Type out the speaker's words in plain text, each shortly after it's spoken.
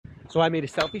So I made a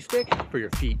selfie stick for your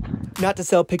feet. Not to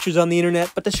sell pictures on the internet,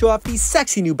 but to show off these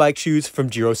sexy new bike shoes from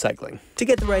Giro Cycling. To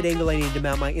get the right angle, I needed to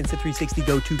mount my Insta360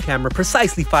 Go 2 camera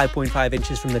precisely 5.5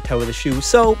 inches from the toe of the shoe,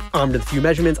 so, armed with a few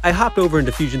measurements, I hopped over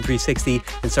into Fusion 360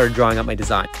 and started drawing up my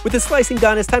design. With the slicing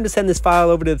done, it's time to send this file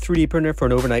over to the 3D printer for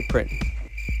an overnight print.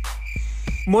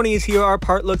 Morning is here, our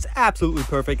part looks absolutely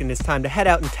perfect, and it's time to head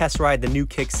out and test ride the new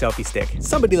Kick selfie stick.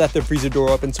 Somebody left their freezer door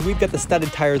open, so we've got the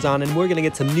studded tires on, and we're gonna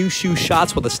get some new shoe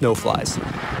shots while the snow flies.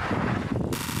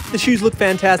 The shoes look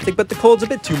fantastic, but the cold's a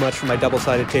bit too much for my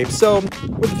double-sided tape, so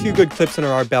with a few good clips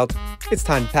under our belt, it's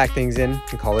time to pack things in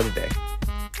and call it a day.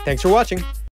 Thanks for watching.